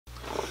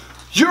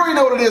You already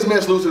know what it is,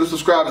 man. Salute to the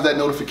subscribers, that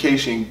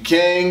notification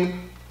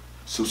gang.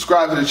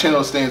 Subscribe to the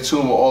channel, stay in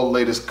tune with all the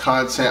latest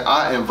content.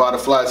 I am Vada.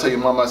 Tell your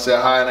mama I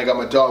said hi, and I got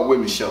my dog with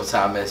me.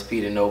 Showtime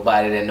SP to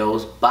nobody that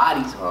knows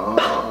bodies.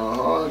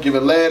 Give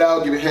it laid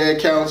out, give it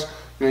head counts.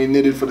 You ain't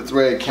knitted for the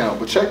thread count.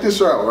 But check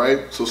this out,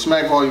 right? So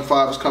Smack Volume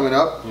 5 is coming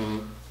up.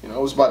 You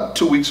know, it's about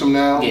 2 weeks from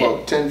now,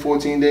 about 10,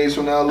 14 days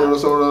from now, a little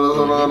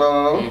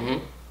so.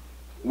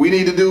 We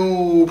need to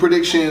do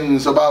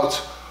predictions about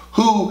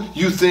who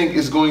you think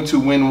is going to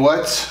win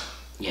what.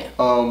 Yeah.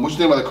 What you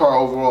think about the car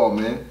overall,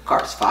 man?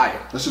 Car's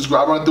fire. Let's just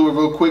I'll run through it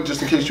real quick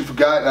just in case you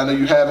forgot. I know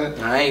you haven't.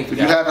 I ain't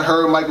forgot. If you haven't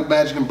heard Michael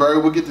Magic and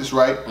Bird, we'll get this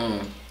right.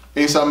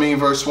 Ace Amin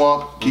versus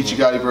Swamp, Geechee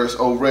Gotti versus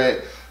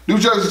O-Red, New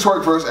Jersey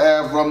Twerk versus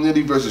Av, Rum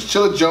Nitty versus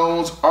Chilla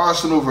Jones,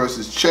 Arsenal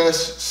versus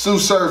Chess, Sue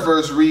Surf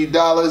versus Reed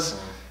Dollars,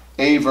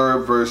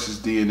 A-Verb versus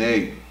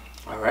DNA.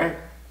 Alright.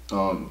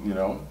 You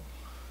know,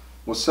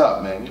 what's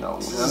up, man? You know,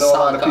 I know a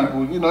lot of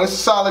people, you know, it's a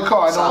solid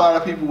car. I know a lot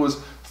of people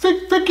was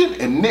picking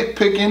and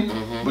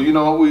nitpicking, but you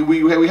know,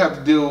 we have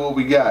to deal with what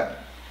we got.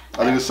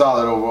 I think it's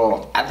solid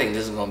overall. I think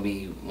this is gonna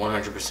be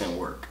 100%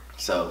 work.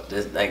 So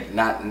there's like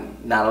not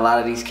a lot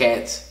of these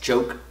cats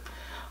joke.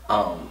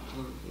 Let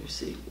me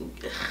see.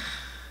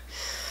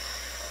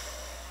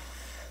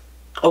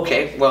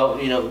 Okay,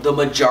 well, you know, the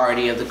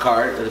majority of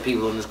the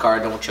people in this car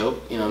don't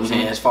choke. You know what I'm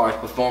saying? As far as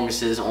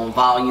performances on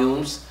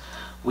volumes,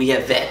 we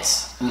have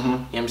vets. You know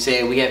what I'm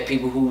saying? We have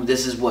people who,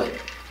 this is what,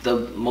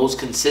 the most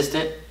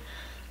consistent.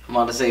 I'm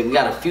about to say, we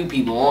got a few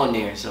people on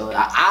there, so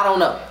I don't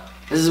know.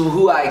 This is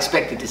who I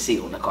expected to see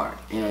on the card.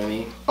 You know what I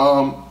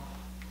mean?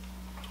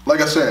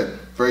 Like I said,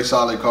 very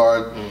solid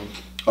card.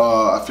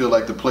 I feel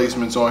like the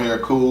placements on here are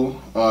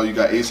cool. You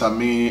got Ace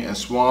Amin and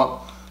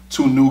Swamp,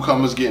 two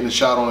newcomers getting a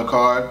shot on the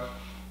card.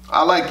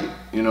 I like it,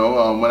 you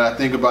know. When I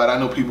think about it, I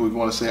know people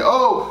want to say,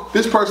 oh,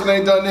 this person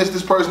ain't done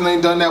this person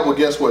ain't done that. Well,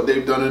 guess what?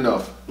 They've done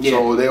enough. Yeah.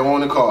 So they're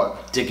on the card.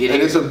 To get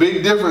and it's a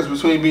big difference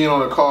between being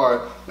on a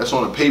card that's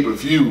on a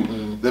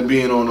pay-per-view than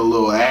being on a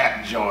little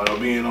app joint or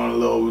being on a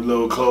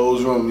little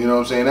closed room. You know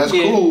what I'm saying? That's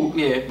cool.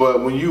 Yeah.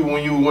 But when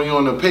you're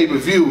on the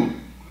pay-per-view,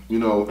 you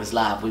know, it's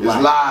live. We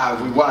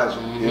watch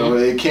it. You know,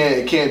 it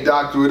can't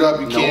doctor it up.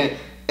 You can't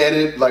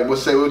edit, like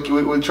what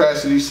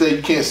Tragedy say.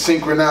 You can't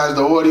synchronize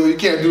the audio. You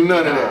can't do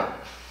none of that.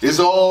 It's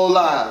all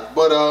live.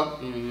 But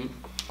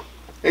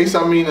Ace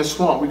Amin and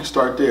Swamp, we can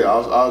start there.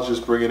 I'll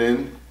just bring it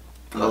in.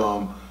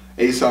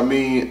 Ace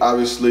Amin,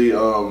 obviously,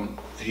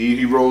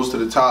 he rose to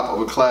the top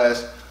of a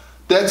class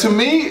that to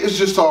me is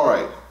just all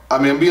right. I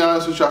mean, be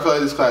honest with you, I feel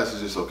like this class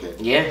is just okay.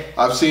 Yeah.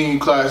 I've seen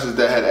classes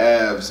that had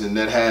Avs and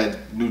that had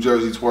New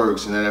Jersey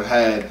Twerks and that have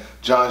had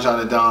John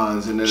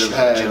Dons and that have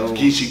had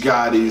Geechee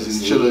Gottis and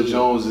Chilla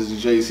Joneses and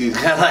JC's.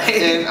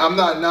 And I'm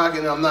not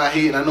knocking, I'm not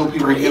hating. I know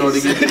people, you know,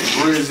 they get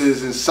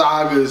Brizzes and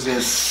Sagas and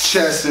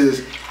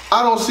Chesses.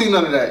 I don't see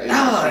none of that in this,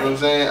 you know what I'm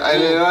saying?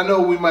 And I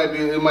know it might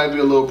be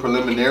a little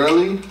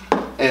preliminarily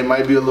and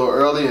might be a little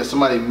early and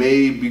somebody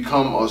may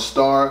become a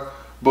star.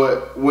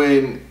 But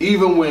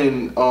even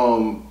when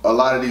a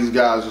lot of these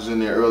guys was in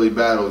their early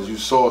battles, you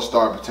saw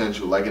star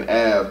potential. Like an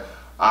Av,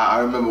 I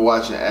remember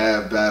watching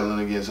Av battling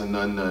against a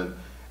Nun,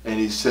 and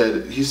he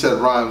said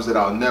rhymes that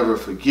I'll never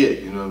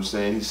forget. You know what I'm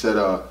saying?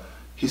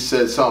 He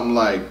said something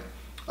like,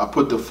 I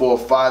put the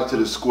 4-5 to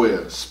the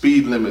square,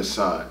 speed limit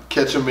sign.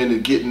 Catch him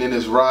getting in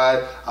his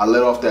ride. I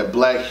let off that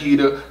black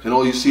heater, and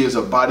all you see is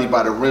a body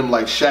by the rim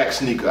like Shaq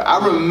sneaker.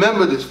 I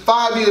remember this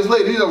 5 years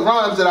later. These are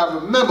rhymes that I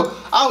remember.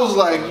 I was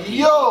like,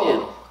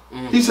 yo.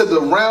 He said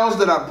the rounds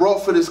that I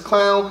brought for this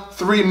clown,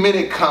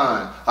 3-minute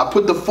con. I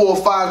put the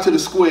 4-5 to the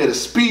square, the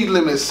speed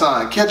limit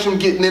sign. Catch him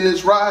getting in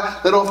his ride,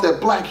 let off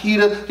that black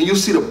heater, and you'll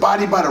see the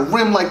body by the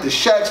rim like the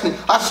Shaq sneaker.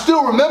 I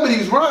still remember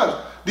these rhymes.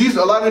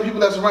 A lot of the people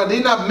that's around,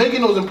 they're not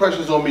making those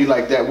impressions on me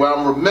like that, where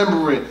I'm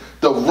remembering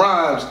the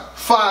rhymes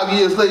 5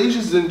 years later. It's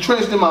just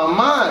entrenched in my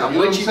mind.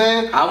 You know what I'm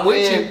saying? I'm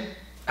with you.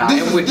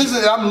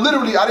 I'm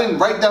literally, I didn't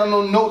write down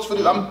no notes for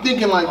this. I'm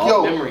thinking like,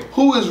 yo,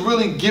 who is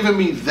really giving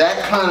me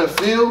that kind of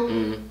feel?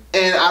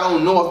 And I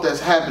don't know if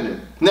that's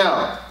happening.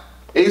 Now,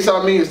 Ace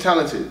Amin is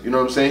talented. You know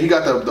what I'm saying? He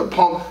got the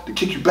pump to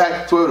kick you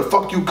back to where the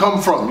fuck you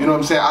come from. You know what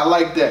I'm saying? I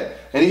like that.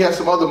 And he has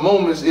some other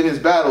moments in his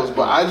battles,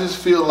 but I just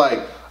feel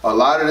like a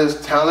lot of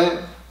this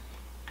talent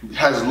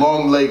has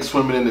long legs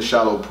swimming in the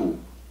shallow pool.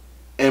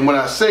 And when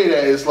I say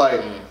that, it's like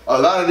a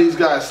lot of these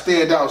guys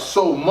stand out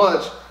so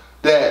much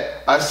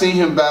that I seen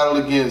him battle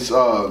against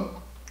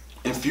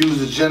Infuse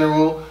the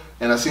General,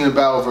 and I seen him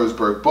battle versus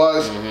Burke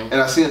Buzz, and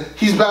I seen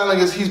he's battling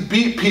against, he's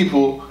beat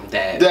people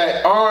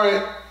that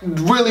aren't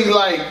really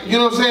like, you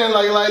know what I'm saying,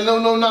 like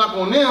no knock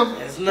on them,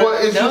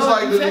 but it's just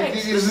like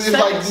it's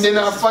like they're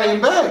not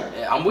fighting back.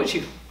 Yeah, I'm with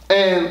you.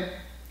 And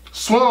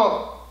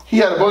Swamp,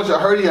 I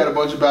heard he had a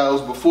bunch of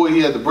battles before he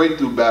had the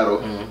breakthrough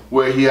battle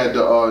where he had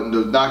the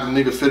knock the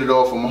nigga fitted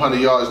off from 100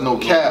 yards, no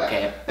cap.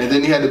 And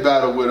then he had the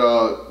battle with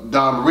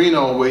Don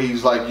Marino where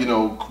he's like, you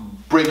know,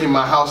 breaking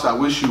my house, I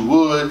wish you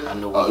would.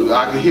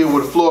 I can hear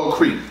where the floor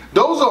creep.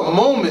 Those are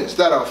moments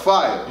that are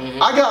fire.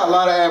 I got a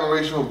lot of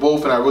admiration for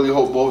both, and I really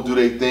hope both do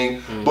their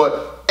thing.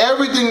 But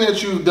everything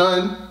that you've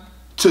done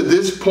to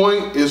this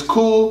point is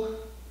cool,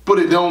 but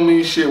it don't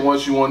mean shit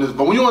once you on this.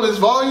 But when you on this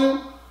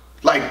volume,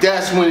 like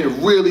that's when it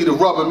really, the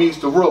rubber meets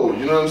the road.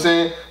 You know what I'm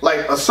saying?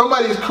 Like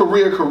somebody's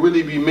career could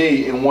really be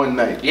made in one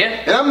night.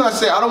 Yeah. And I'm not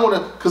saying, I don't want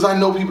to, because I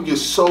know people get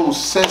so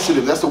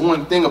sensitive. That's the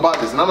one thing about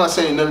this. And I'm not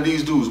saying none of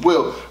these dudes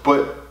will,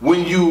 but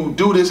when you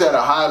do this at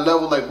a high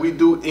level like we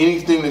do,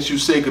 anything that you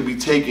say could be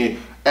taken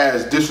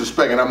as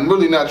disrespect. And I'm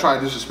really not trying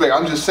to disrespect.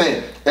 I'm just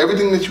saying,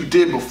 everything that you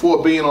did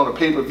before being on a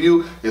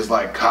pay-per-view is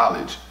like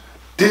college.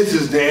 This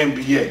is the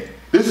NBA.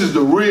 This is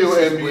the real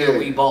NBA. Where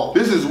we ball.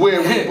 This is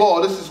where we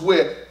ball. This is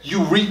where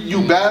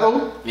you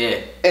battle.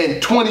 Yeah.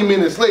 And 20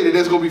 minutes later,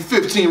 there's gonna be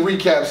 15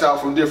 recaps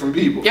out from different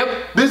people.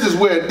 Yep. This is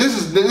where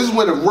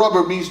the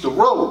rubber meets the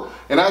road.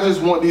 And I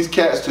just want these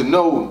cats to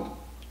know,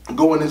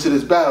 going into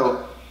this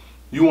battle,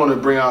 you want to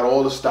bring out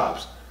all the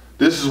stops.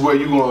 This is where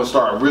you're gonna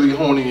start really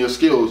honing your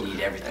skills. You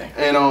need everything.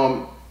 And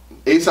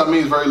Ace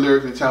Amin is very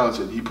lyrically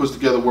talented. He puts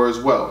together words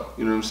well.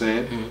 You know what I'm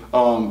saying?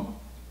 Mm-hmm.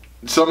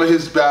 Some of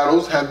his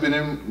battles have been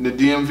in the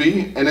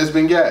DMV, and it's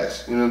been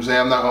gas. You know what I'm saying?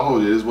 I'm not gonna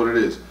hold it. It is what it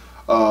is.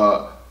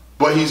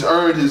 But he's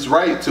earned his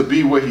right to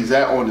be where he's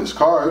at on this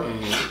card.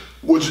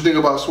 Mm-hmm. What you think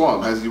about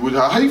Swamp? How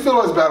you feel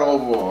about his battle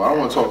overall? I don't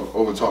want to talk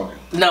over talking.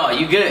 No,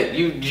 you good.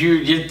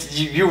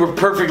 You were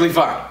perfectly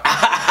fine.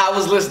 I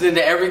was listening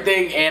to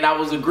everything and I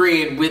was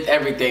agreeing with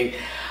everything.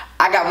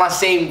 I got my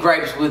same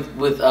gripes with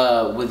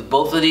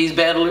both of these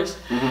battlers,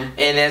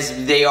 and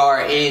as they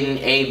are in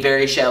a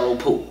very shallow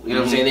pool. You know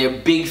what I'm saying? They're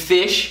big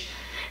fish.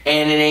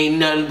 And it ain't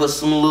nothing but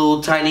some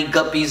little tiny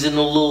guppies and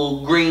the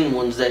little green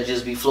ones that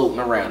just be floating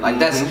around. Like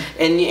that's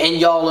and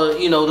y'all are,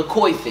 you know, the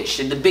koi fish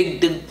and the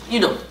big,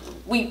 you know,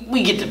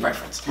 we get the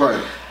reference.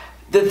 Right.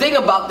 The thing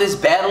about this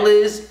battle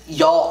is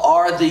y'all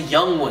are the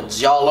young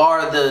ones. Y'all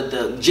are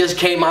the just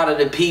came out of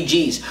the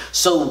PGs.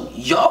 So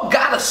y'all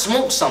gotta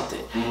smoke something.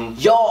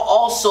 Y'all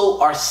also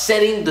are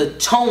setting the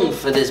tone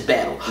for this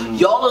battle.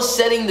 Y'all are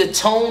setting the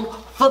tone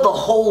for the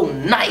whole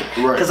night.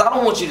 Because I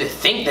don't want you to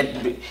think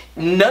that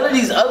none of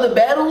these other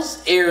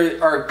battles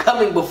are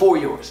coming before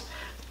yours.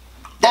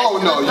 Oh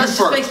no, you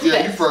first.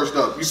 Yeah, you first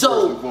up. You first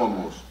and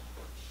foremost.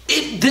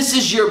 This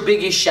is your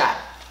biggest shot.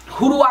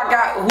 Who do I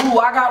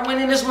got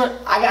winning this one?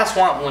 I got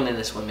Swamp winning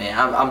this one, man.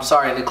 I'm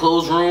sorry. In the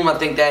closed room, I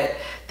think that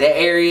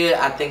area,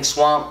 I think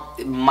Swamp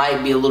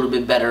might be a little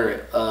bit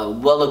better,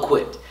 well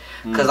equipped.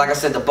 Because like I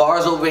said, the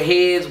bars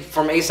overhead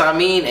from Ace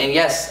Amin, and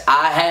yes,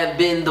 I have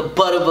been the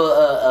butt of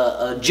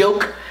a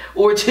joke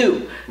or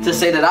two to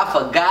say that I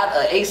forgot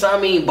an Ace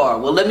Amin bar.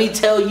 Well, let me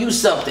tell you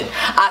something.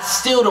 I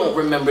still don't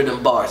remember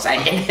them bars. And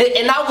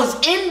I was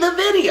in the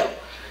video.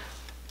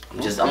 I'm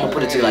gonna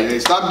put it to you like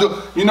this. Stop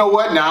doing. You know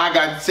what? Now I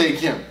got to take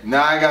him.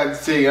 Now I got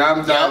to take.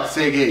 I'm got to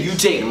take Ace. You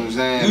take him. You know what I'm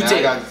saying? You now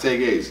take I got to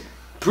take Ace.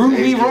 Prove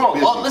me wrong.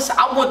 Oh, listen,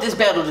 I want this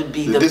battle to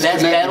be the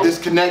best battle. The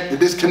disconnect.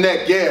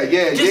 Yeah.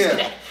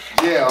 Disconnect.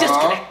 Yeah.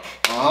 Disconnect.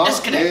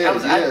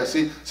 Yeah.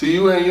 See,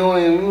 you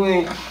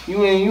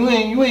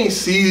ain't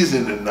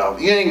seasoned enough.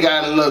 You ain't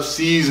got enough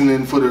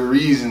seasoning for the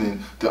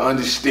reasoning to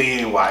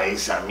understand why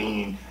Ace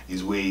Amin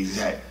is where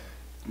he's at.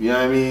 You know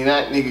what I mean?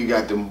 That nigga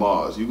got them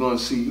bars. You gonna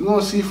see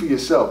for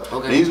yourself.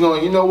 Okay. And he's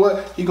gonna, you know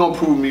what? He gonna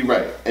prove me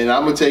right. And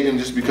I'm gonna take him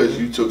just because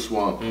you took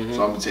Swamp. So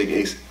I'm gonna take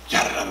Ace.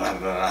 I'm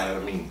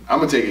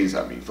gonna take Ace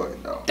Amin.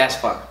 Fucking dog. That's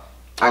fine.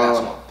 I got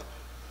Swamp.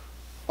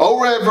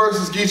 O-Red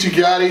versus Geechee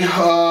Gotti.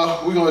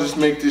 We're gonna just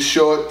make this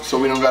short so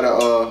we don't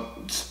gotta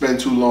spend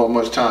too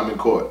much time in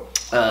court.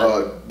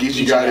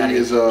 Geechee Gotti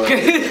is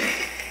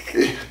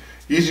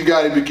Geechee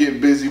Gotti been getting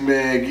busy,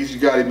 man. Geechee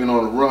Gotti been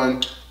on the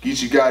run.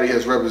 Geechee Gotti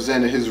has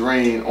represented his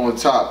reign on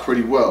top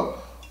pretty well.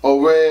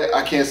 O-Red,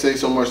 I can't say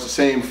so much the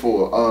same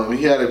for.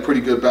 He had a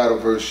pretty good battle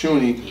versus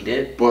Shuni. He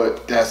did.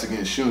 But that's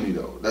against Shuni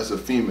though. That's a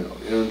female.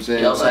 You know what I'm saying?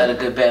 He also had a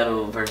good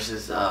battle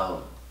versus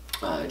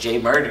Jay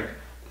Murder.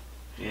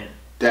 Yeah.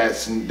 That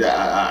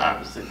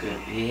was a good.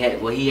 He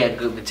had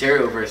good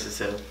material versus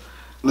him.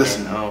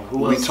 Listen,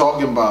 we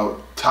talking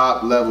about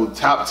top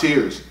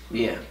tiers.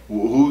 Yeah.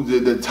 Who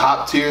the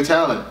top tier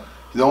talent?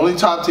 The only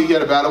top tier he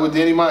had a battle with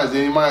Danny Myers.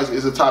 Danny Myers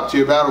is a top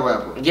tier battle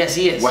rapper. Yes,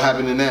 he is. What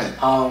happened in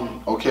that?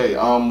 Okay.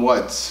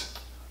 What?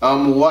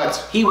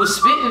 He was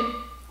spitting.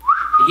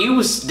 He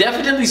was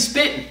definitely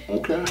spitting.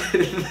 Okay.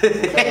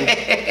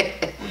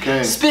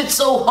 Okay. Spit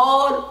so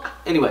hard.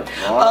 Anyway.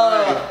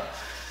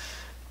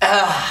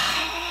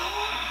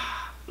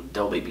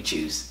 Don't make me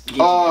choose.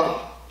 I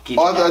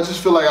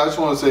just feel like I just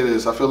want to say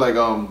this. I feel like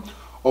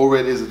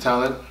O-Red is a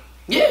talent.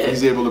 Yeah.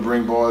 He's able to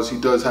bring bars. He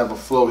does have a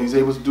flow. He's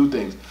able to do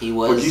things. He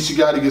was. But Geechee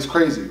Gotti gets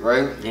crazy,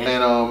 right? Yeah.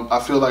 And I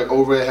feel like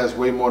O-Red has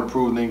way more to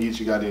prove than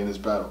Geechee Gotti in this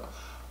battle.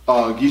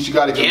 Geechee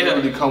Gotti can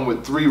literally come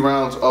with 3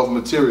 rounds of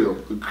material.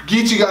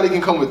 Geechee Gotti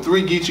can come with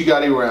 3 Geechee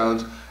Gotti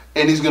rounds,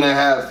 and he's going to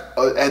have,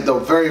 at the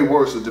very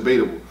worst, a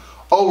debatable.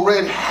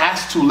 O-Red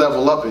has to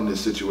level up in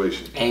this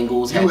situation.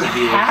 Angles have to be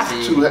I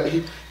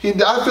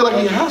feel like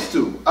he has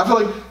to. I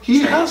feel like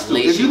he has to.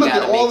 If you look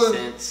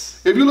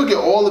at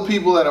all the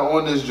people that are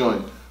on this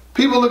joint,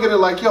 people look at it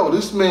like, yo,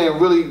 this man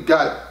really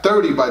got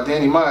 30 by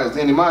Danny Myers.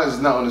 Danny Myers is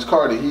not on his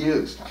card that he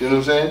is. You know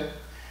what I'm saying?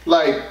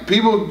 Like,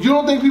 people, you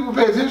don't think people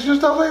pay attention to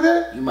stuff like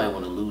that? You might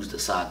want to lose the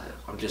saga.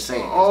 I'm just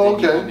saying. Oh,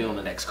 okay. Then you won't be on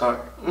the next card.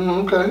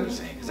 Okay. I'm just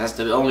saying, 'cause that's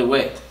the only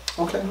way.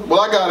 Okay. Well,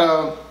 I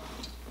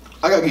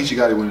got Geechee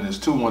Gotti winning this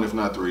 2-1, if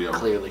not 3-0.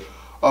 Clearly.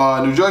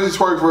 New Jersey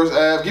Twerk versus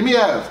Av. Give me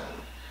Av.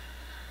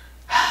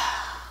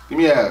 Give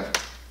me Av.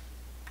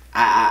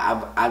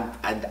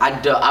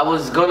 I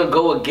was gonna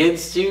go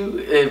against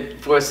you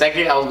for a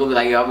second. I was gonna be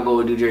like, yo, I'm gonna go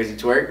with New Jersey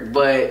Twerk,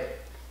 but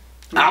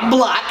I'm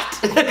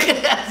blocked,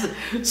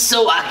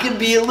 so I can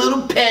be a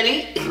little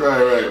petty.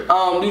 Right.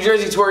 New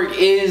Jersey Twerk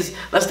is.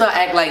 Let's not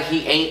act like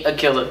he ain't a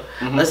killer.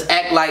 Let's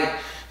act like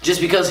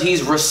just because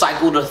he's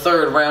recycled a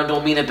third round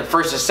don't mean that the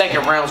first or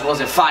second rounds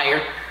wasn't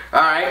fire.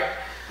 All right.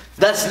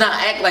 Let's not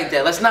act like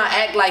that. Let's not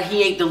act like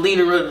he ain't the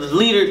leader of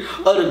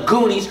the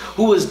Goonies,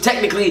 who is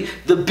technically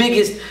the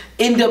biggest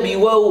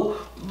NWO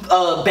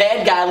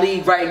bad guy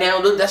league right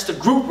now. That's the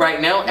group right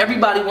now.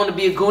 Everybody want to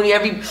be a Goonie.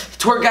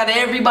 Twerk got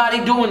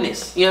everybody doing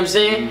this. You know what I'm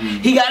saying?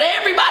 He got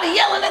everybody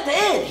yelling at the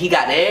end. He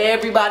got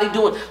everybody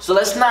doing. So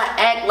let's not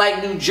act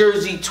like New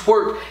Jersey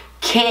Twerk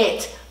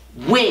can't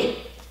win.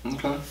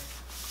 Okay.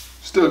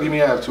 Still, give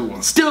me Av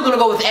 2-1. Still gonna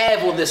go with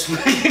Av on this one.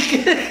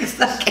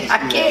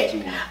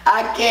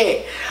 I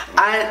can't.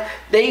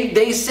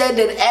 They said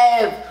that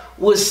Av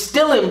was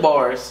still in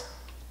bars,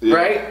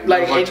 right?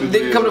 Like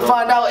they come to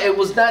find out, it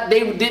was not.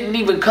 They didn't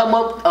even come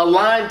up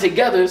aligned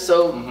together.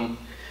 So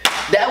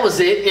that was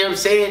it. You know what I'm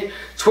saying?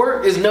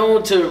 Twerk is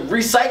known to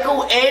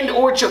recycle and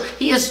or choke.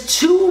 He has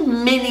too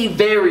many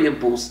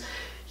variables.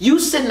 You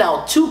send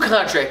out 2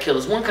 contract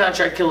killers. One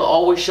contract killer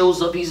always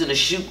shows up. He's in a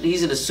suit.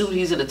 He's in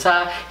a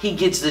tie. He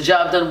gets the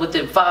job done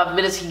within 5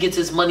 minutes. He gets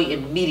his money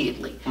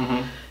immediately.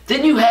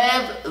 Then you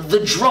have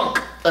the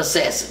drunk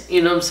assassin.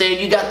 You know what I'm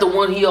saying? You got the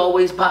one he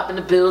always popping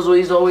the pills or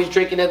he's always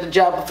drinking at the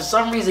job. But for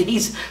some reason,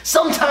 he's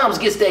sometimes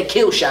gets that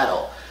kill shot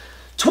off.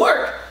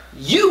 Twerk,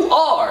 you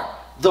are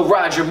the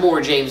Roger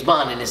Moore James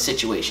Bond in this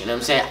situation. You know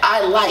what I'm saying?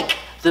 I like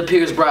the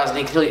Pierce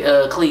Brosnan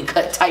clean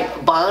cut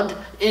type Bond,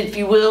 if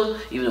you will.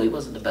 Even though he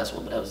wasn't the best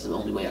one, but that was the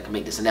only way I can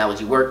make this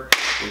analogy work.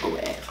 We'll go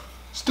with Av.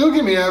 Still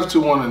give me Av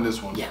 2-1 in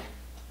this one. Yeah.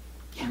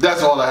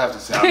 That's all I have to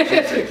say. I'm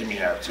just saying give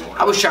me Av 2-1.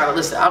 I was trying to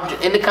listen. I'm just,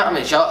 in the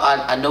comments, y'all.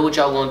 I know what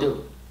y'all gonna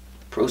do.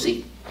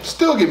 Proceed.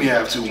 Still give me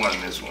Av 2-1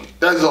 in this one.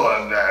 That's all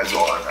I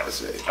gotta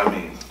say. I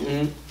mean,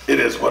 it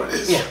is what it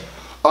is. Yeah.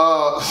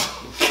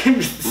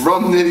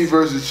 Rum Nitty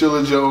versus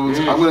Chilla Jones.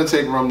 I'm gonna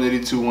take Rum Nitty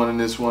 2-1 in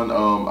this one.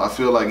 I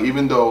feel like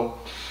even though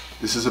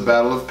this is a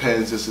battle of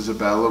pens, this is a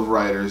battle of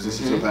writers, this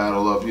is a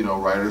battle of,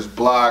 writer's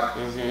block,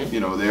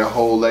 their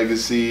whole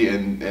legacy,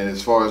 and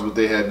as far as what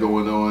they had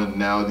going on,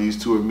 now these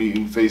two are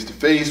meeting face to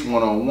face,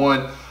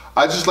 one-on-one.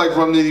 I just like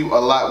Rum Nitty a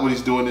lot what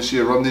he's doing this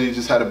year. Rum Nitty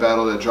just had a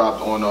battle that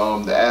dropped on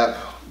the app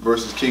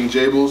versus King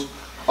Jables.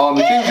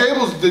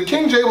 The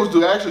King Jables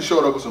dude actually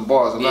showed up with some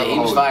bars. I'm not gonna he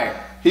was hold fired.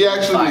 He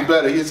actually was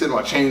better. He said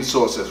my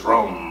chainsaw says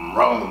rum.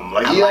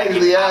 Like he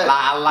actually had.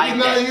 I like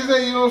that. He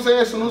said, you know what I'm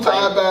saying? Salute to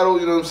I battle.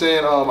 You know what I'm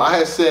saying? I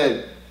had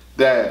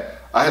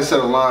said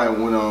a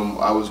line when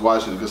I was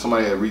watching it because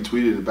somebody had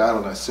retweeted the battle,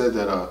 and I said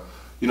that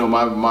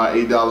my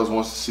 $8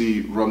 wants to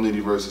see Rum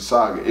Nitty versus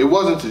Saga. It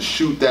wasn't to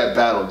shoot that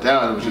battle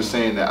down. It was just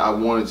saying that I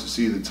wanted to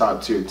see the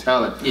top tier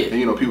talent. Yeah.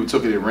 And people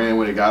took it and ran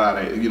when it got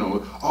out of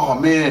oh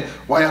man,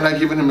 why y'all not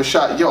giving him a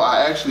shot? Yo,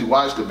 I actually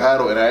watched the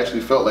battle and I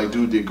actually felt like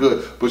dude did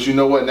good. But you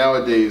know what?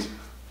 Nowadays,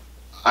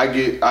 I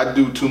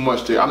do too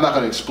much there. I'm not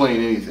gonna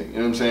explain anything. You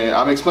know what I'm saying?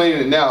 I'm explaining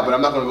it now, but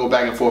I'm not gonna go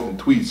back and forth in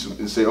tweets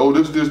and say, oh,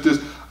 this.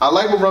 I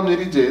like what Rum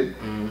Nitty did.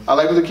 I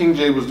like what the King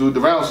Jables do.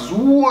 The rounds was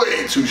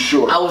way too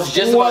short. I was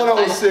just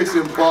 106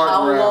 in part rounds.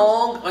 How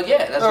long? Oh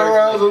yeah, that's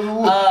right.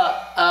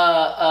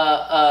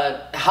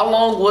 How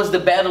long was the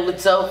battle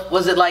itself?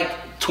 Was it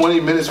like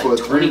 20 minutes for a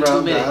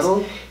 3-round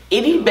battle?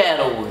 Any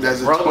battle with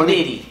Rum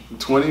Nitty.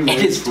 20 minutes.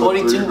 And it's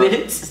 22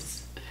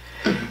 minutes.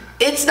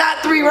 It's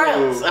not 3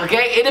 rounds,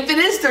 okay? And if it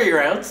is 3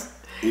 rounds,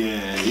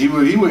 yeah, he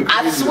went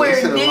crazy. I swear,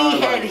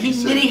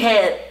 Nitty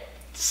had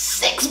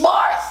 6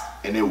 bars.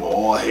 And they were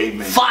all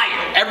haymakers.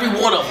 Fire, every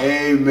one of them.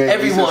 Haymakers.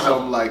 Every one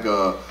of them. Like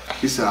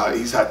he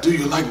said, do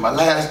you like my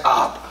last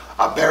op?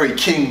 I buried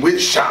King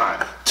with shine,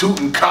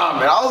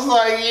 Tutankhamun. I was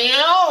like,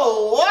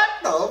 yo, what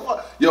the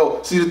fuck?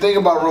 Yo, see the thing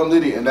about Rum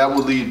Nitty, and that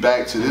will lead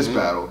back to this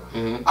battle.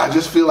 I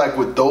just feel like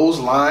with those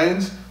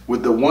lines,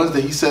 with the ones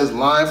that he says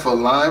line for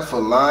line for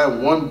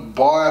line, one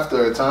bar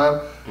after a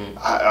time,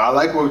 I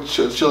like what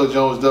Chilla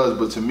Jones does,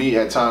 but to me,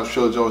 at times,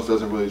 Chilla Jones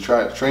doesn't really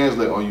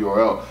translate on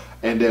URL.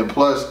 And then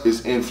plus,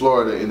 it's in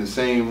Florida in the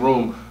same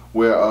room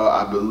where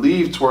I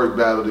believe Twerk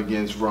battled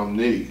against Rum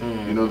Nitty.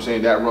 You know what I'm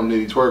saying? That Rum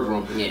Nitty Twerk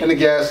room. Yeah. And the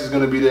gas is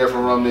going to be there for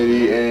Rum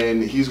Nitty,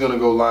 and he's going to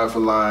go line for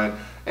line.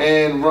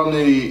 And Rum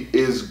Nitty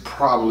is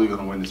probably going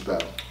to win this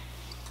battle.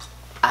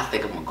 I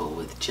think I'm going to go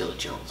with Chilla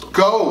Jones.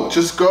 Go!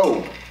 Just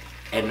go!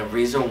 And the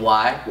reason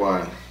why?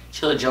 Why?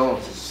 Chilla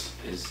Jones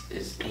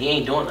is he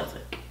ain't doing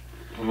nothing.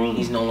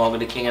 He's no longer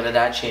the King of the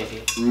Dot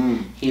champion.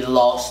 He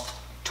lost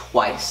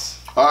twice.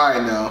 All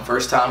right now.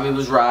 First time he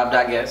was robbed,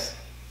 I guess.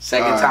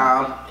 Second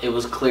time, it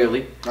was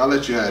clearly. I'll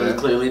let you have that. It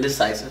was clearly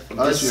decisive. I'm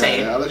just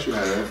saying. I'll let you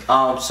have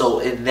that. So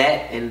in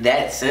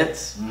that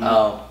sense,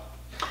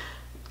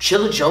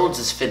 Chilla Jones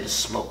is finna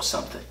smoke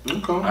something.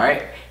 Okay. All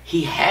right,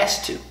 he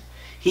has to.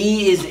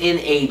 He is in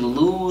a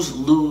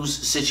lose-lose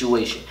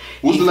situation.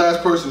 Who's the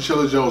last person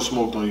Chilla Jones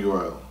smoked on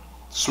URL?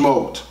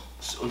 Smoked.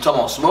 I'm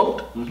talking about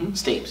smoked?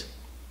 Steams.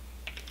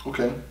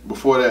 Okay.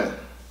 Before that?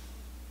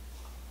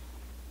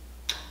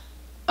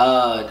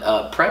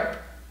 Prep.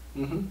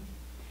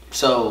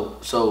 So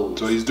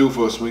he's due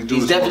for a smoke.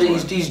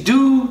 He's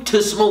due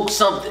to smoke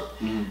something.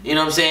 You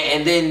know what I'm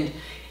saying?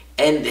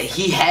 And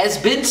he has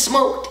been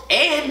smoked,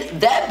 and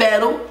that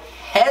battle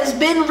has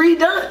been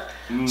redone.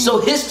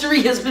 So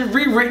history has been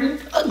rewritten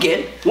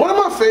again. One of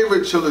my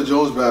favorite Chilla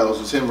Jones battles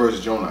was him versus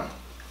Jonah.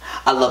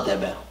 I love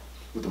that battle.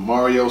 With the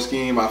Mario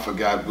scheme, I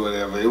forgot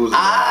whatever. It was.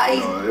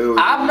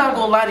 I'm not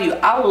gonna lie to you.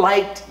 I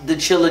liked the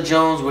Chilla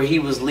Jones where he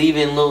was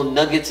leaving little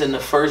nuggets in the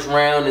first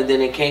round, and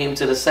then it came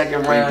to the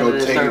second round and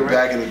the third round.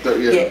 Back in the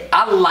third. Yeah,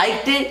 I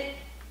liked it.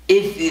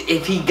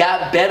 If he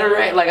got better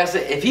at, like I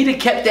said, if he'd have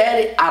kept at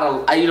it, you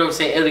know what I'm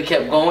saying, it would have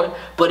kept going.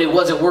 But it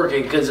wasn't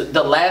working because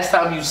the last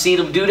time you seen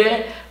him do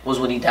that was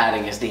when he died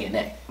against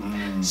DNA.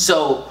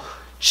 So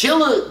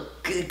Chilla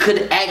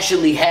could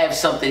actually have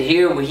something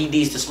here where he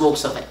needs to smoke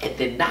something. And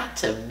then not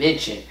to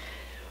mention,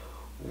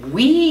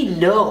 we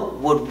know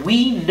what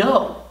we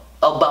know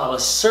about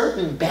a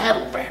certain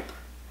battle rapper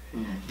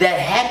that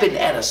happened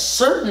at a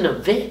certain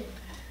event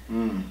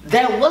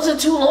that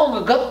wasn't too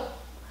long ago.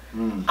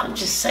 I'm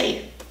just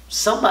saying,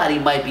 somebody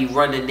might be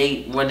running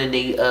they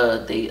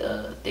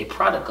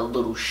product a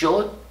little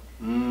short.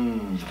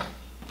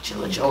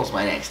 Chilla Jones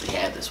might actually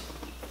have this one.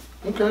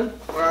 Okay.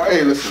 Well,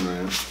 hey, listen,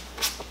 man.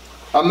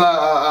 I'm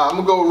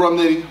gonna go with Rum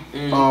Nitty.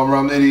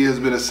 Rum Nitty has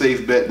been a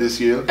safe bet this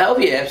year. Oh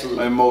yeah,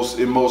 absolutely. In most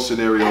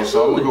scenarios, absolutely.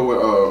 So I'm gonna go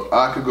with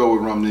I could go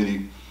with Rum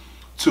Nitty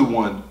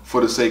 2-1 for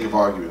the sake of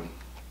argument.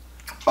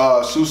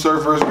 Sue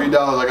Surf versus $3.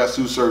 I got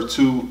Sue Surf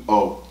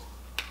 2-0.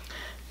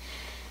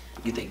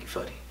 You think you're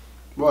funny?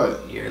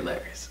 What? You're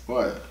hilarious.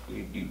 What?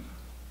 You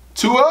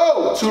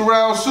 2-0,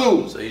 2-round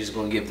Sue. So you're just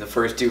gonna give the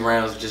first 2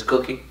 rounds just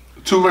cookie?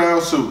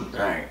 2-round Sue. All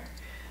right.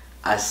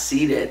 I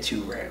see that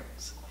 2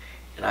 rounds,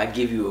 and I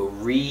give you a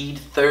read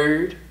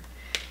third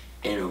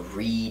and a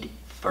read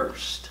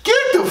first.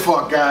 Get the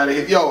fuck out of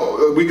here,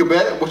 yo. We can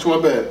bet. What you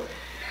want to bet?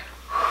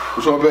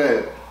 What you want to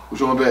bet? What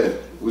you want to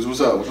bet? What's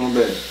up? What you want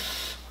to bet?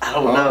 I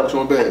don't know. What you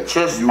want to bet?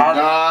 Just Yo.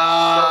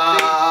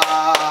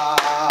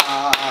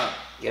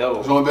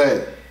 What you want to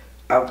bet?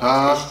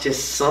 It's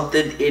just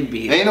something in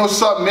me. Ain't no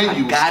something in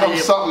you.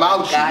 Something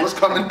out you. What's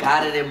coming? I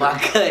got it in my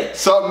gut.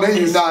 Something in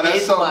you. Nah,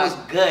 that's something.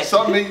 something.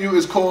 Something in you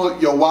is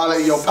called your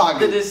wallet in your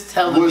pocket. Something is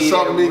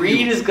telling me that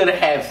Reed is gonna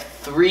have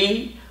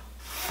 3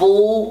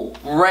 full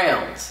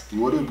rounds.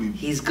 What did we?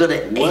 He's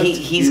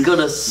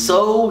gonna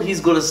sow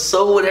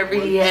whatever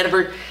he had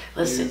ever.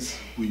 Listen,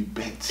 we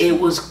bet.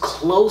 It was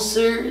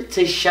closer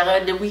to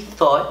Shine than we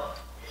thought.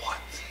 What?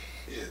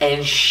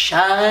 And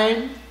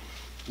Shine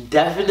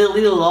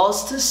definitely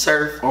lost to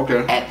Surf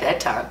at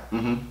that time.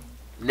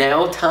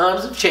 Now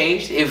times have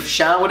changed. If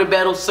Shine would have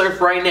battled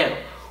Surf right now,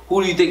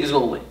 who do you think is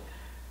gonna win?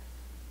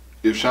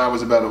 If Shine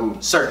was to battle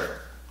who? Surf.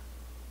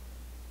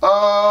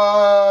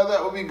 That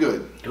would be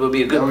good. It would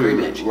be a good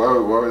rematch.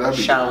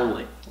 Shine would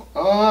win.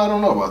 I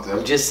don't know about that.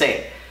 I'm just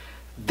saying.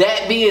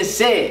 That being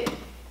said,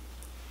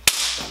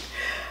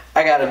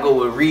 I gotta go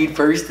with Reed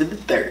first and the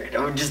third.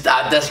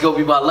 That's gonna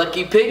be my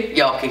lucky pick.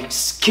 Y'all can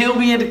kill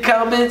me in the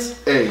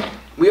comments. Hey.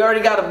 We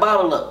already got a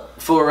bottle up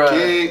for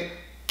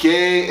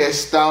 ¿Qué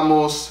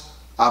estamos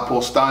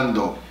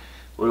apostando?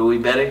 What are we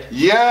betting?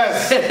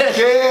 Yes.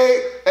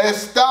 ¿Qué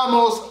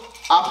estamos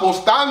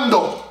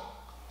apostando?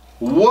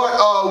 What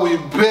are we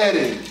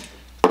betting?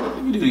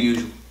 We do the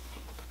usual.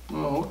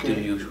 Oh, okay. Do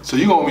the usual. So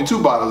you gonna be 2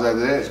 bottles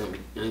after that?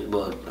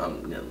 Well,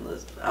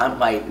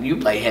 you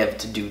might have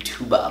to do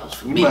 2 bottles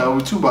for me. You might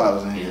have 2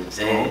 bottles in here. You know what I'm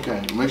saying?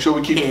 Okay. Make sure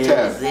we keep the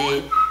tab.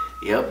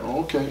 Yep.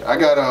 Okay. I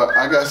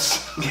got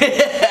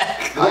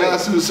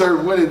Sue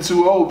Surf winning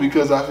 2-0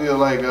 because I feel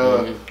like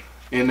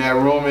in that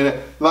room and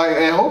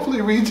hopefully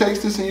Reed takes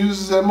this and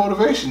uses that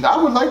motivation. I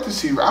would love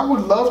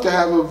to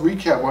have a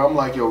recap where I'm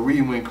like, yo,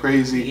 Reed went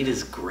crazy. Reed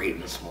is great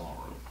in a small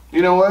room.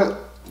 You know what?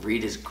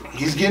 Reed is great.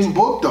 He's getting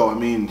booked though. I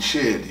mean,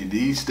 shit,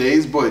 he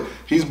stays booked.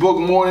 He's booked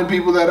more than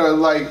people that are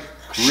like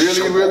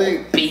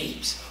really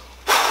Beams.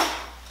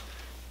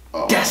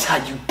 That's how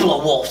you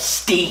blow off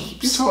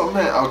steams. You talking,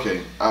 man?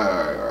 Okay. All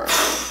right.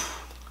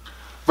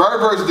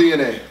 Verb versus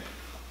DNA.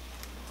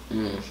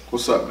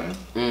 What's up, man?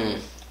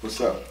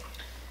 What's up?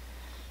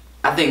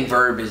 I think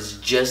Verb is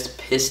just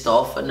pissed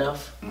off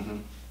enough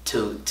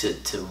to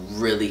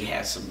really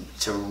have some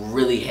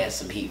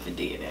heat for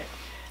DNA.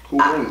 Who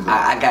wins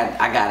that?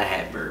 I gotta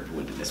have Verb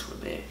winning this one,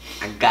 man.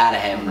 I gotta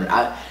have Verb.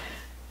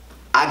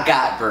 I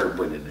got Verb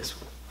winning this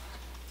one.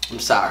 I'm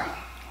sorry.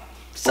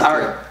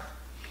 Okay.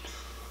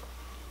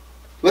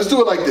 Let's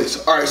do it like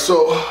this. All right,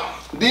 so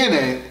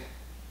DNA,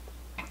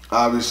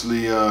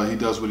 obviously, he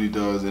does what he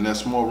does in that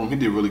small room. He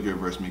did really good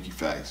versus Mickey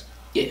Facts.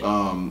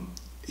 Yeah.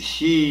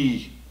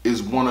 He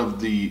is one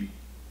of the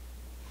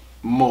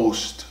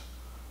most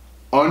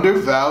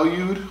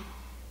undervalued,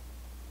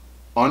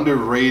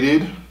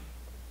 underrated,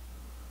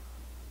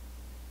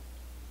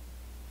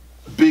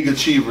 big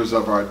achievers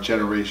of our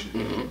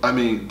generation. I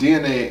mean,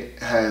 DNA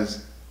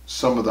has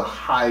some of the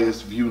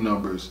highest view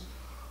numbers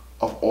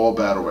of all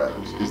battle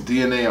rappers. It's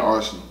DNA and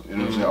Arsenal. You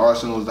know what I'm saying?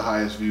 Arsenal is the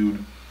highest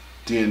viewed.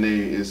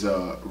 DNA is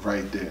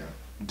right there.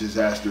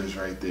 Disaster is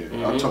right there.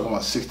 I'm talking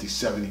about 60,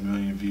 70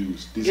 million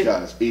views. These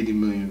guys, 80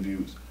 million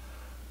views.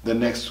 The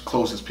next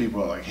closest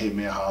people are like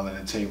Hitman Holland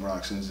and Tay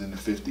Roxon's in the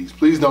 50s.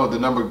 Please don't, the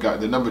number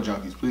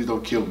junkies, please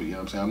don't kill me. You know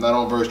what I'm saying? I'm not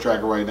on Verse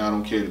Tracker right now. I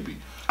don't care to be.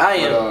 I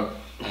am.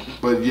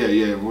 But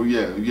yeah.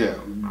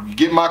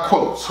 Get my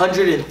quotes.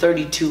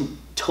 132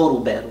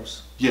 total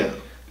battles. Yeah.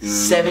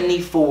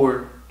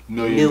 74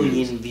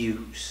 million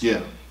views.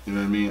 Yeah. You know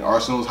what I mean?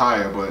 Arsenal's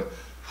higher, but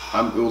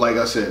like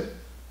I said,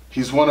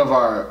 he's one of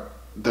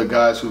the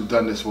guys who've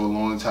done this for a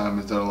long time,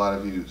 has done a lot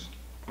of views.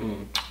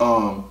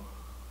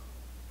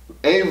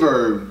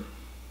 Averb,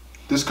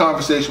 this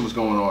conversation was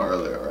going on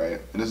earlier,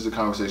 right? And this is a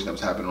conversation that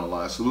was happening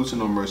online. Salute to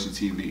No Mercy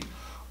TV,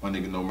 my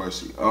nigga No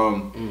Mercy.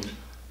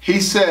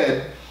 He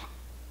said,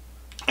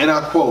 and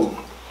I quote,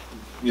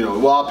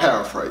 I'll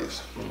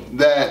paraphrase,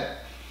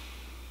 that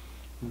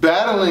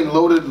battling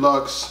Loaded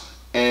Lux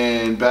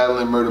and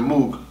battling Murder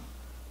Mook,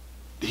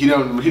 he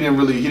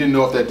didn't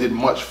know if that did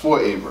much for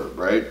Averb,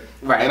 right?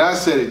 Right. And I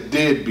said it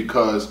did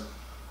because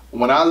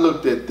when I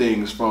looked at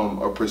things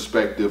from a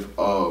perspective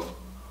of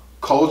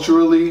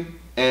culturally,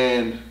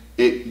 and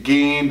it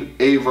gained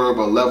Averb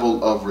a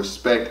level of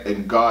respect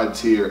and God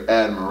tier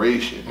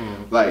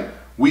admiration. Like,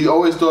 we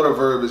always thought of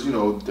Verb as,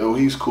 oh,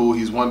 he's cool,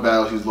 he's won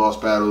battles, he's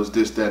lost battles,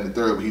 this, that, and the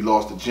third, but he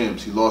lost to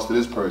Gyms, he lost to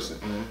this person.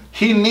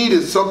 He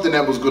needed something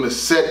that was going to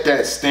set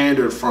that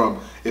standard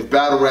from, if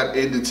battle rap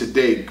ended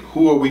today,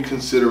 who are we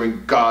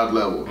considering God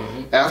level?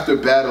 After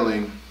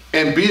battling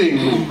and beating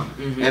Mook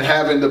and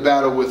having the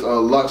battle with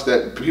Lux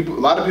that a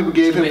lot of people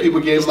gave him, people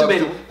gave Lux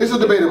to. It's a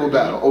debatable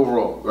battle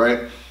overall,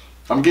 right?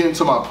 I'm getting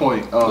to my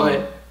point.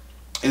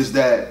 Is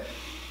that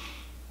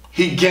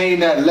he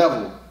gained that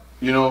level,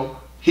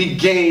 He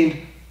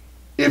gained,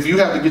 if you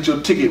have to get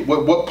your ticket,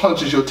 what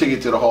punches your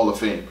ticket to the Hall of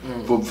Fame?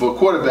 For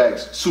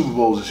quarterbacks, Super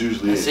Bowls is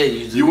usually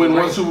it. You win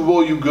one Super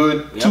Bowl, you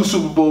good. Yep. 2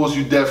 Super Bowls,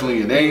 you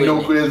definitely in.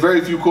 There's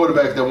very few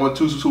quarterbacks that won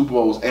 2 Super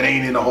Bowls and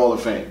ain't in the Hall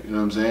of Fame. You know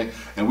what I'm saying?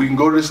 And we can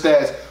go to the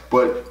stats,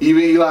 but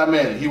even Eli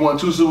Manning, he won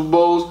 2 Super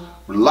Bowls,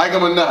 like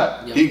him or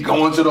not, he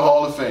going to the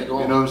Hall of Fame. You know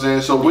what I'm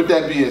saying? So with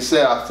that being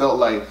said, I felt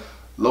like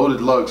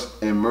Loaded Lux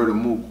and Murder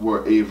Mook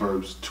were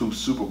Averb's 2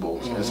 Super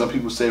Bowls. And some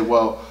people say,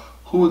 well,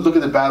 who would look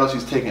at the battles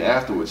he's taken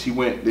afterwards?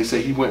 They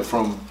say he went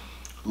from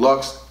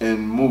Lux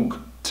and Mook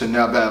to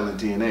now battling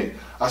DNA.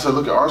 I said,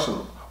 look at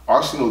Arsenal.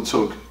 Arsenal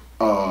took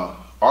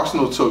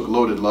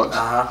Loaded Lux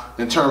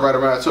and turned right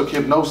around and took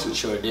Hypnosis.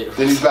 Sure did.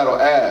 Then he's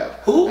battled Av.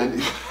 Who?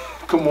 And,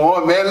 come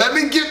on, man, let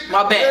me get...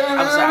 My bad.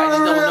 I'm sorry. I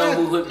just don't know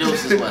who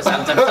Hypnosis was.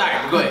 I'm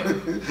sorry. Go ahead.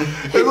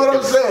 That's what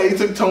I'm saying. He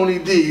took Tony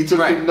D. He took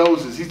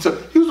Hypnosis. He was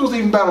supposed to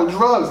even battle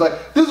drugs.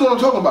 Like, this is what I'm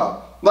talking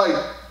about. Like,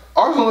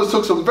 Arsenal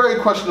took some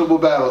very questionable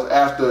battles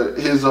after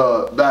his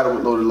battle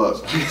with Loaded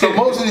Lux. So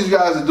most of these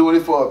guys are doing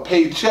it for a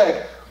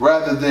paycheck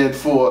rather than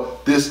for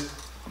this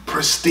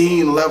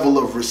pristine level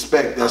of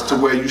respect as to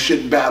where you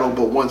shouldn't battle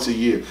but once a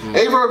year.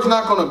 Averb's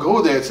not going to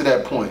go there to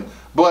that point.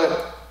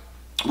 But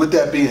with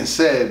that being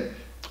said,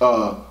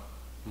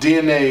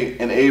 DNA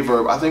and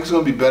Averb, I think it's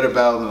going to be better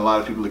battle than a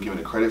lot of people are giving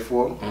it credit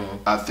for.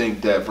 I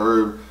think that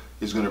Verb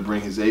is going to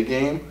bring his A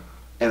game.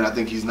 And I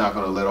think he's not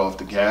going to let off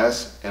the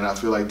gas. And I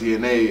feel like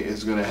DNA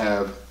is going to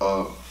have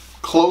a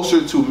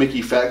closer to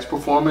Mickey Fax's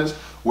performance,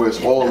 where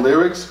it's all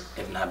lyrics.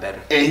 If not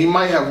better. And he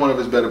might have one of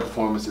his better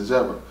performances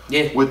ever.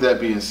 Yeah. With that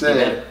being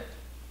said,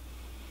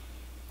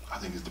 I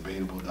think it's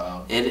debatable,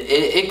 dog.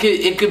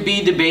 It could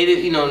be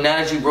debated, now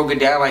that you broke it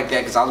down like that,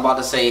 because I was about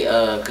to say,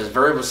 because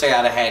Verb would say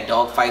I'd have had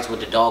dog fights with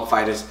the dog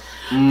fighters.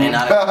 And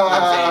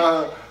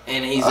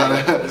and he's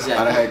like, I'd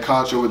have had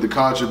Contra with the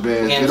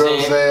contrabands. You know what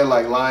I'm saying?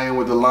 Like Lion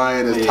with the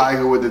lion,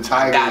 Tiger with the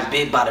tiger. I got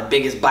bit by the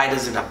biggest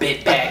biters and I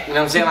bit back. You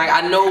know what I'm saying? Like,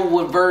 I know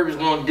what Verb is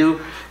going to do.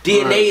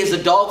 DNA is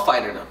a dog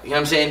fighter, though. You know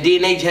what I'm saying?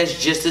 DNA has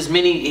just as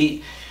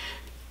many.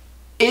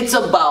 It's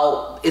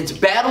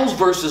battles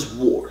versus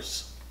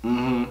wars.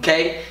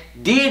 Okay?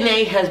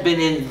 DNA has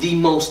been in the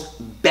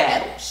most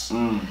battles.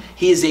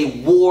 He is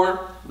a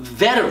war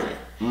veteran.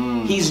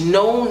 He's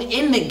known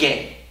in the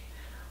game.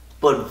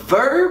 But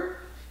Verb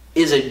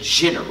is a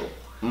general.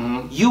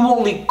 You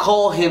only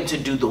call him to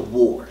do the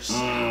wars.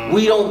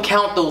 We don't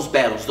count those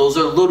battles. Those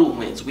are little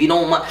wins. We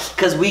don't mind,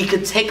 because we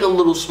could take a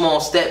little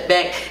small step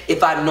back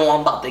if I know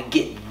I'm about to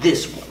get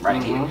this one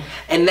right here.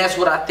 And that's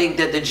what I think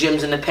that the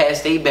Gyms in the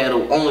past day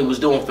battle only was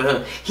doing for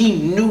him. He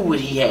knew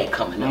what he had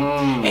coming up,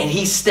 and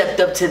he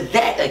stepped up to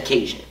that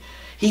occasion.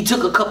 He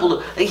took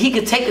he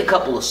could take a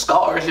couple of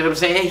scars, you know what I'm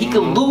saying? He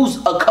could lose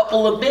a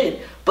couple of men,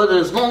 but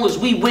as long as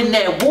we win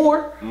that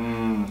war,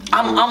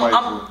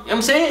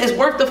 I'm saying it's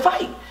worth the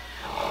fight.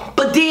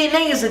 But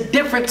DNA is a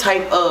different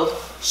type of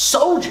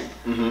soldier.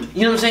 You know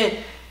what I'm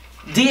saying?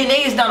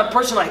 DNA is not a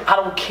person like, I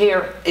don't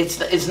care.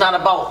 It's not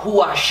about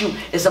who I shoot.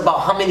 It's about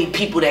how many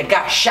people that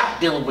got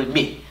shot dealing with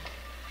me.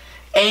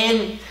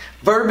 And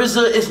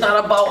Verbiza is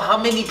not about how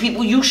many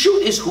people you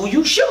shoot. It's who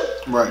you shoot.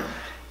 Right.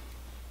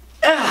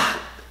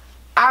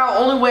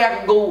 Only way I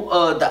can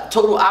go the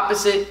total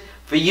opposite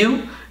for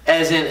you,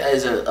 as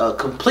a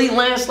complete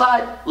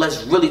landslide.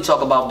 Let's really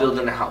talk about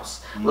building a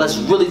house. Let's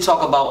really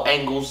talk about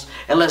angles,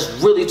 and let's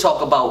really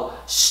talk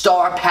about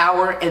star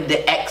power and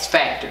the X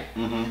factor.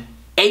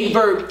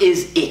 A-Verb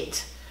is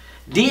it.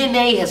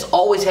 DNA has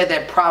always had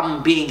that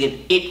problem being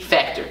an it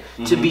factor.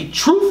 To be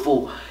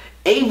truthful,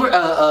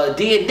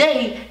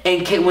 DNA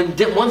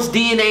and once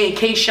DNA and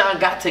K-Shine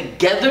got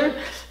together,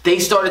 they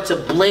started to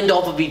blend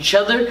off of each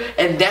other,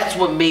 and that's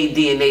what made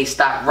DNA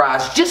stock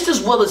rise just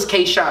as well as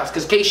K-Shine's,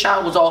 because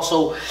K-Shine was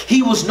also,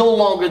 he was no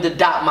longer the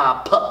Dot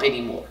Mob pup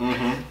anymore.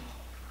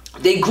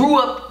 They grew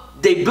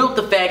up, they built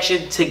the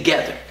faction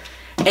together,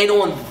 and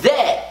on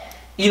that,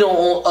 you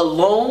know,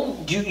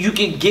 alone, you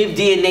can give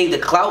DNA the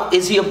clout.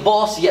 Is he a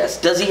boss? Yes.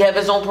 Does he have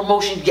his own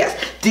promotion? Yes.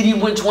 Did he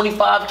win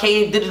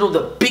 25K and did it on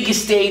the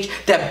biggest stage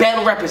that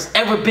battle rap has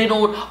ever been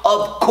on?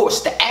 Of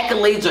course. The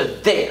accolades are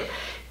there.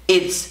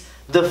 It's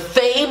the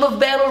fame of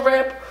battle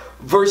rap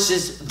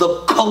versus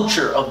the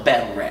culture of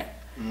battle rap.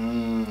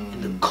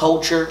 And the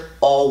culture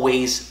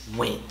always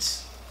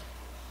wins.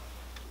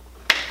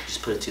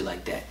 Just put it to you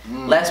like that.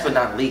 Last but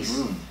not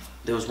least,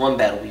 there was one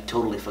battle we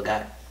totally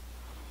forgot.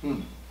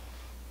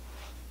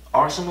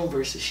 Arsenal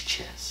versus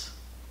chess.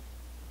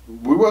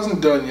 We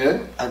wasn't done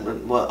yet. I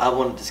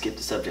wanted to skip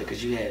the subject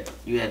because you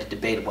had a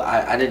debatable.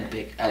 I didn't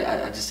pick.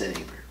 I just said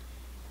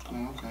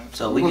A-Verb. Okay.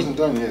 So we wasn't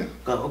done yet.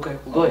 Okay.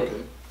 Go ahead.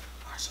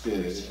 Arsenal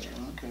versus chess.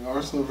 Okay.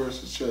 Arsenal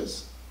versus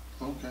chess.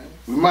 Okay.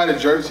 We might have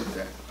Jerzeyed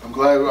that. I'm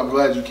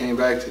glad you came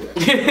back to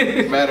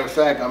that. Matter of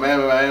fact,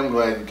 I am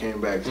glad you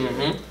came back to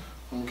that.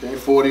 Okay.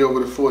 40 over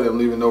the 40. I'm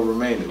leaving no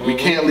remaining. We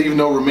can't leave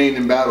no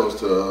remaining battles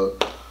to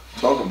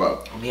talk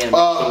about. We had to make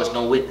sure there's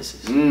no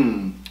witnesses.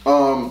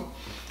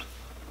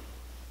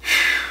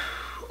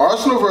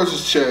 Arsenal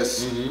versus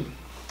chess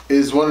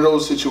is one of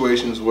those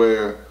situations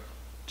where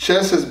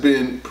chess has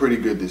been pretty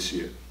good this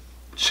year.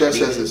 Chess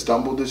hasn't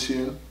stumbled this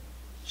year.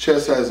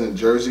 Chess hasn't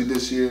Jerzey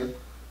this year.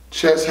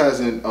 Chess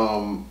hasn't,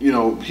 you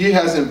know, he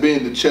hasn't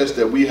been the chess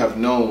that we have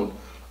known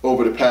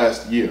over the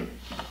past year.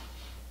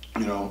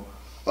 You know,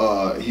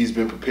 he's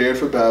been prepared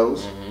for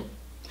battles.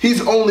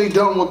 He's only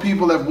done what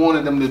people have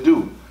wanted him to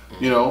do.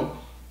 You know,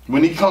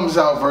 when he comes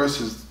out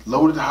versus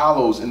Loaded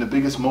Hollows in the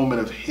biggest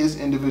moment of his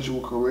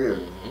individual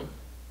career,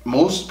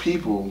 most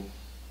people,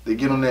 they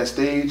get on that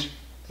stage,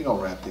 they're going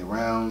to rap their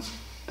rounds.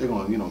 They're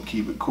going to, you know,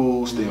 keep it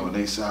cool, stay on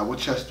their side. What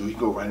chess do? He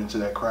go right into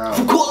that crowd.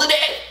 From Cortland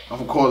Ave. I'm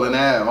from Cortland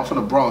Ave. I'm from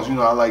the Bronx. You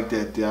know, I like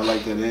that there. I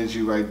like that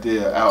energy right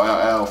there.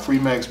 Al. Free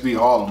Max B.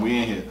 Harlem. We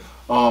in here.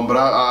 But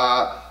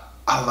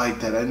I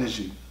like that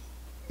energy.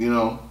 You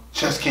know,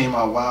 chess came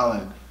out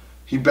wilding.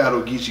 He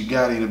battled Geechee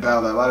Gotti in a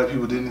battle that a lot of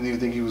people didn't even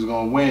think he was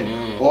going to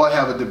win, or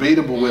have a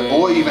debatable win,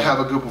 or even have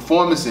a good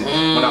performance in.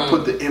 When I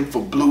put the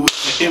blue,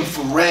 the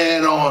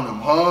infrared on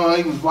him,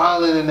 he was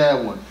wilding in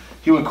that one.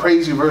 He went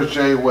crazy versus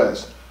Jerry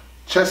West.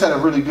 Chess had a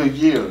really good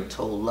year.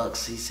 Told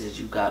Lux, he said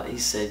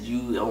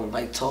you don't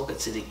like talking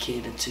to the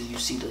kid until you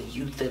see the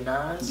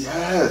euthanize.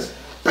 Yes.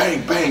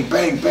 Bang, bang,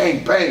 bang,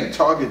 bang, bang.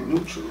 Target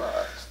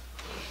neutralized.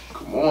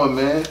 Come on,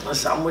 man.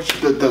 Listen, I'm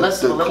with you.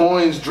 The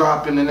coins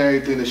dropping and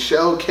everything, the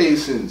shell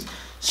casings.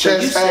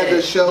 Chess had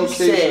the shell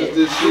casings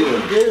this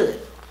year. Good.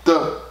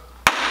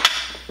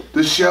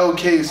 The shell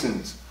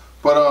casings.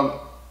 But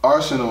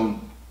Arsenal,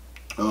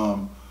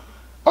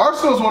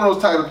 Arsenal's one of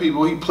those type of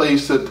people.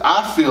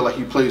 I feel like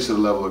he plays to the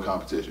level of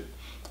competition.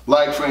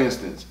 Like, for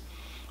instance,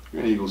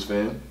 you're an Eagles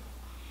fan.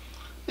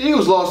 The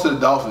Eagles lost to the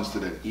Dolphins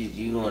today.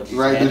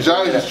 Right? The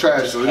Giants is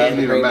trash, so it doesn't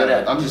even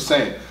matter. I'm just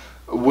saying.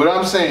 What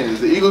I'm saying is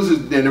the Eagles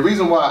and the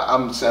reason why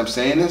I'm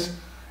saying this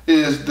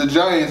is the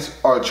Giants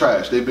are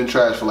trash. They've been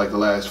trash for like the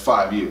last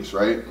 5 years,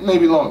 right?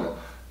 Maybe longer.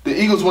 The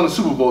Eagles won the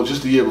Super Bowl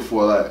just the year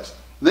before last.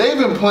 They've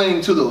been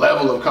playing to the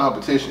level of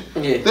competition.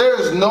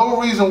 There is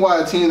no reason why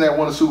a team that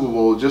won a Super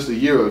Bowl just a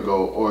year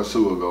ago or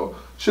two ago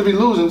should be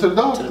losing to the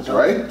Dolphins,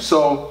 right?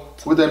 So,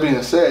 with that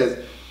being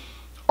said,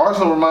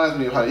 Arsenal reminds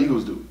me of how the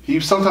Eagles do. He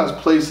sometimes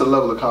plays to the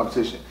level of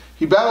competition.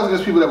 He battles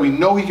against people that we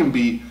know he can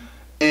beat,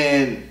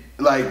 and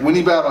like when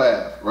he battled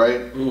Av,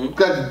 right?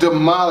 Got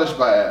demolished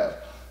by Av.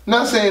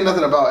 Not saying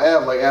nothing about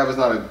Av, like Av is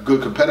not a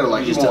good competitor,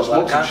 like he won't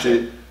smoke some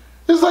shit.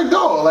 It's like,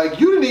 dog, like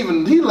you didn't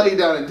even, he laid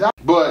down and died.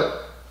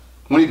 But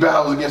when he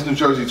battles against New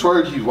Jersey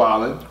Twerk, he's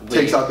wildin'.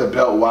 Takes out the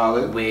belt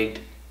wildin'.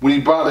 Wigged. When he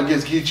battled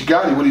against Geechee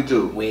Gotti, what'd he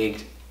do?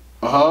 Wigged.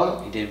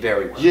 He did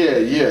very well.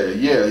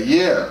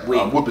 Yeah.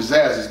 Whoop his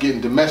ass is getting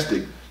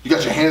domestic. You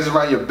got your hands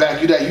around your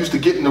back. You that used to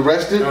getting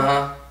arrested?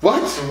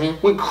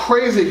 What? Went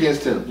crazy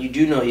against him. You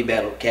do know he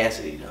battled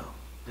Cassidy, though.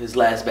 His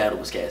last battle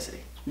was Cassidy.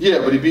 Yeah,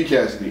 but he beat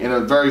Cassidy in a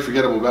very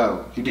forgettable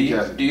battle. He beat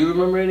Cassidy. Do you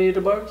remember any of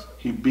the bars?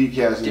 He beat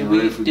Cassidy. Did we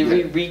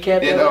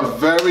recap that? In a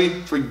very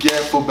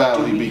forgetful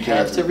battle, he beat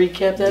Cassidy. Do we have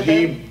to recap that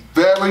battle?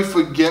 Very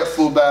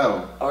forgetful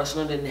battle.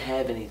 Arsenal didn't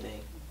have anything.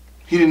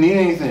 He didn't need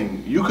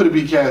anything. You could have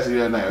beat Cassidy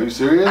that night. Are you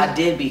serious? I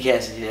did beat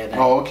Cassidy that night.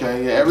 Oh,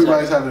 okay. Yeah,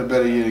 everybody's having a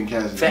better year than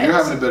Cassidy. Facts. You're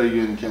having a better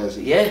year than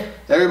Cassidy. Yeah.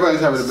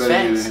 Everybody's having a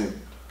better year than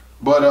him.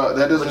 But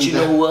that doesn't. But you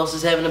know who else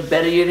is having a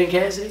better year than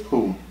Cassidy?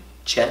 Who?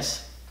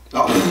 Chess.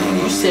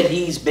 Oh. You said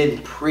he's been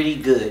pretty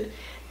good,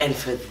 and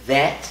for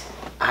that,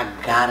 I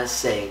gotta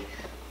say,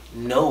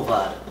 no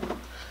Vada.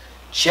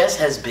 Chess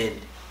has been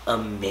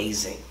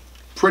amazing.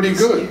 Pretty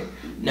good.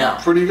 No.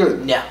 Pretty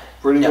good. No.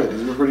 Pretty no. good.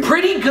 He's been pretty good.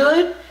 Pretty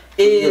good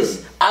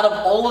is out of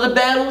all of the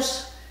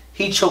battles,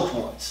 he choked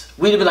once.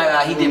 We'd be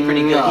like, he did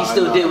pretty good. He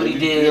still did what he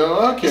did.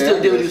 Yeah, okay. He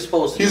still did what he was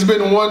supposed to. He's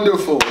been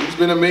wonderful. He's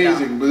been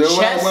amazing. But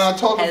when I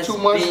talk him too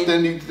much,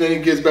 then he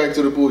gets back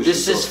to the bullshit.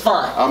 This is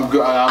fine. I'm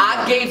good.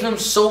 I gave him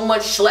so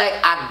much slack.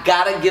 I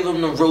gotta give him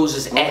the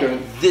roses at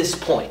this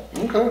point.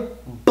 Okay.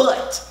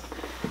 But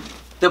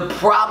the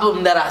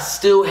problem that I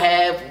still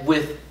have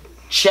with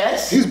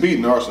Chess, he's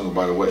beating Arsenal,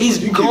 by the way. He's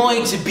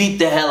going to beat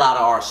the hell out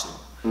of Arsenal.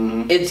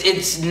 Mm-hmm.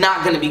 It's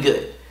not going to be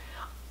good,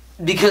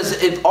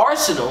 because if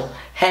Arsenal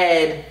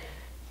had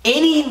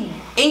any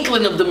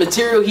inkling of the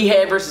material he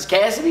had versus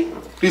Cassidy,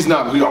 he's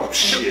not. Oh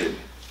shit!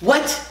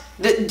 What?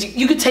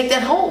 You could take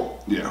that home.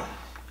 Yeah.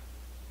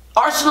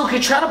 Arsenal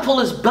could try to pull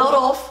his belt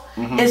off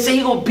and say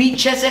he gonna beat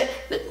Chess at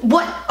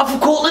what? I'm from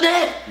calling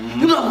that.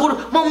 You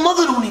know, my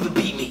mother don't even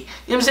beat me. You know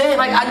what I'm saying?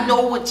 Like, I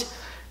know what.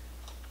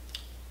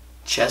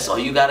 Chess, all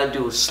you gotta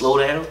do is slow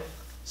down,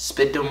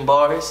 spit them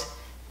bars,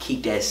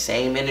 keep that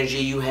same energy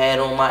you had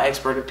on my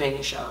expert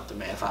opinion. Shout out to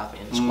Man 5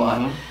 in the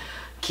squad.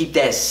 Keep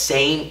that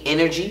same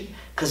energy,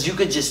 cause you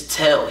could just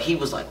tell he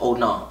was like, oh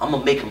no, I'm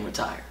gonna make him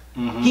retire.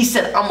 He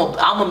said, I'm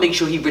gonna make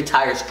sure he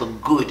retires for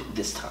good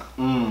this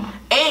time.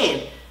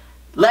 And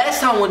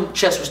last time when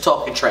Chess was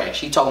talking trash,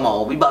 he talking about,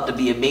 oh, we about to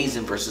be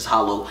amazing versus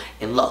Hollow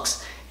and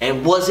Lux.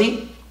 And was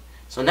he?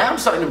 So now I'm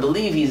starting to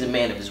believe he's a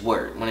man of his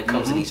word when it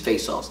comes to these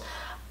face-offs.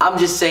 I'm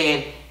just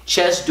saying,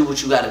 Chess, do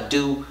what you gotta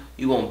do.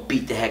 You gonna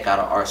beat the heck out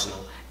of Arsenal,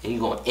 and you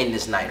gonna end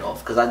this night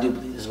off. Cause I do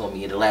believe this is gonna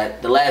be the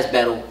last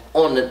battle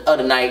on the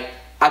other night.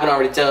 I can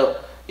already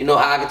tell. You know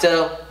how I can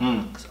tell?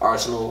 Cause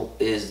Arsenal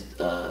is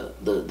the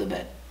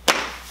vet.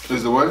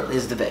 Is the what?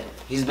 Is the vet.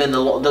 He's been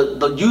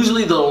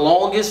usually the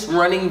longest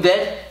running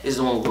vet is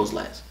the one who goes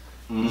last.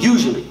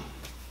 Usually.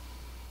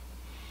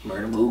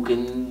 Murder Mook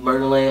and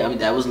Murderland. I mean,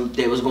 that was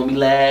gonna be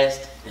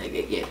last.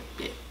 Yeah.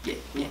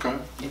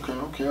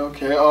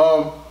 Okay.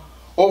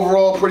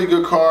 Overall, pretty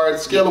good card.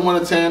 Scale of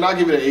 1 to 10, I'll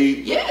give it an 8.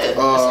 Yeah, that's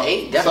an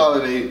 8. Definitely.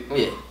 Solid 8.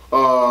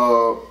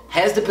 Yeah.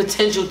 Has the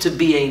potential to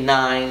be a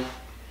 9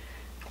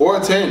 or a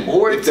 10.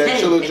 Or a if 10.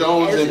 That Chilla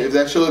Jones if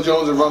that Chilla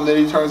Jones and Rum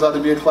Nitty turns out to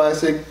be a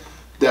classic,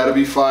 that'll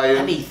be fire.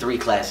 I need 3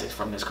 classics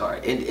from this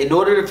card. In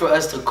order for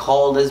us to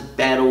call this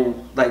battle,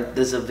 like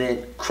this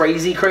event,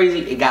 crazy,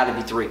 it gotta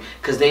be 3.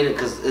 Because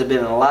there's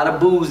been a lot of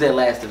boos that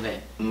last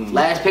event.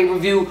 Last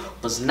pay-per-view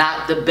was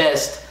not the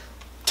best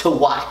to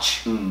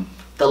watch.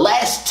 The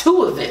last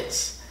 2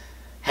 events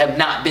have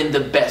not been the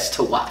best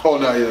to watch. Oh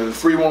no, yeah, the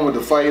free one with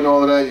the fight and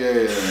all of that,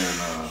 yeah.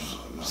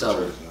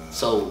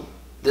 So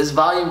this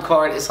volume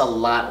card, it's a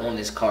lot on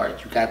this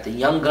card. You got the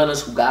young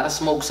gunners who gotta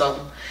smoke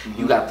something.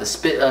 You got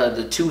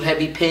the 2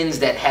 heavy pins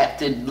that have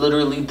to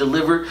literally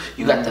deliver.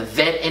 You got the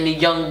vet and the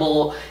young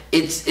bull.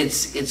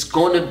 It's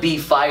going to be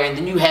fire. And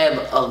then you have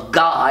a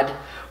god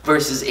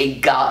versus a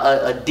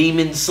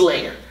demon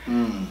slayer.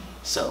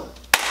 So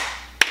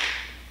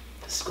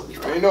this is gonna be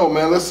fire. You know,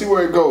 man. Let's see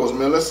where it goes,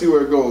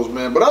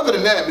 man. But other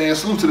than that, man,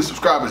 salute to the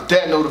subscribers.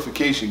 That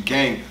notification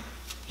gang.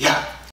 Yeah.